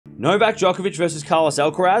Novak Djokovic versus Carlos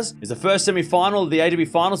Alcaraz is the first semi-final of the ATP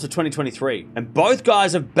Finals for 2023, and both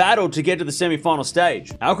guys have battled to get to the semi-final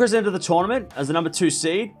stage. Alcaraz entered the tournament as the number 2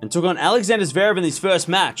 seed and took on Alexander Zverev in his first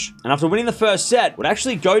match, and after winning the first set, would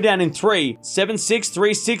actually go down in 3, 7-6,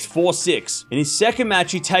 3-6, 4-6. In his second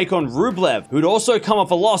match, he'd take on Rublev, who would also come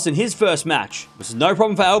off a loss in his first match. This was no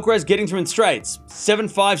problem for Alcaraz getting through in straights,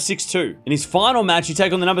 7-5, 6-2. In his final match, he'd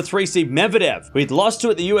take on the number 3 seed Medvedev, who he'd lost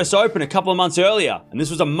to at the US Open a couple of months earlier, and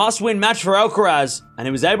this was a must-win match for Alcaraz, and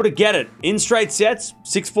he was able to get it in straight sets,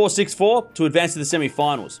 6-4, 6-4, to advance to the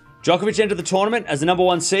semi-finals. Djokovic entered the tournament as the number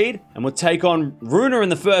 1 seed and would take on Rune in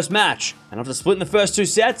the first match, and after splitting the first 2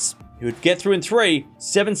 sets, he would get through in 3,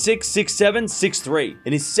 7-6, 6-7, 6-3.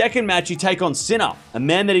 In his second match, he'd take on Sinner, a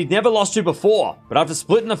man that he'd never lost to before. But after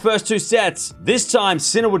splitting the first 2 sets, this time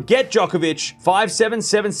Sinner would get Djokovic 5-7,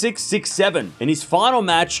 7-6, 6-7. In his final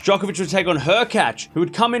match, Djokovic would take on Hurkacz, who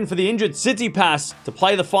would come in for the injured Tsitsipas to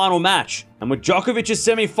play the final match. And with Djokovic's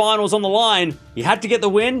semi-finals on the line, he had to get the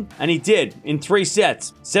win, and he did, in 3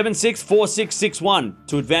 sets, 7-6, 4-6, 6-1,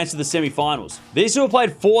 to advance to the semi-finals. These two have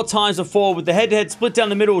played 4 times before, with the head-to-head split down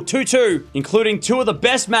the middle 2-2, including 2 of the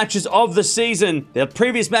best matches of the season. Their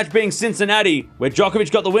previous match being Cincinnati, where Djokovic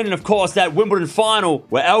got the win, and of course, that Wimbledon final,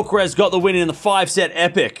 where Alcaraz got the win in the 5-set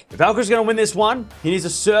epic. If Alcaraz is going to win this one, he needs to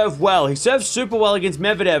serve well. He served super well against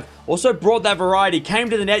Medvedev, also brought that variety, came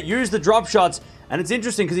to the net, used the drop shots. And it's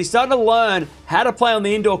interesting because he's starting to learn how to play on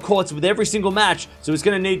the indoor courts with every single match. So he's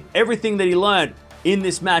going to need everything that he learned in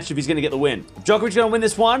this match if he's going to get the win. If Djokovic is going to win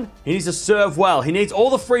this one, he needs to serve well. He needs all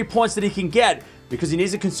the free points that he can get because he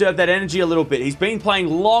needs to conserve that energy a little bit. He's been playing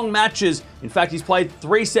long matches. In fact, he's played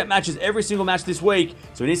 3-set matches every single match this week.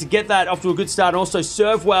 So he needs to get that off to a good start and also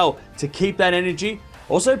serve well to keep that energy.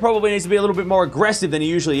 Also, probably needs to be a little bit more aggressive than he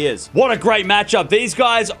usually is. What a great matchup. These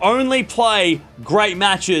guys only play great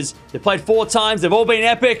matches. They've played 4 times. They've all been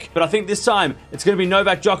epic. But I think this time, it's going to be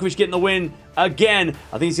Novak Djokovic getting the win again.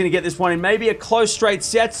 I think he's going to get this one in maybe a close straight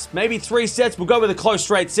sets. Maybe 3 sets. We'll go with a close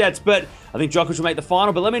straight sets. But I think Djokovic will make the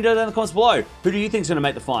final. But let me know down in the comments below. Who do you think is going to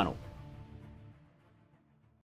make the final?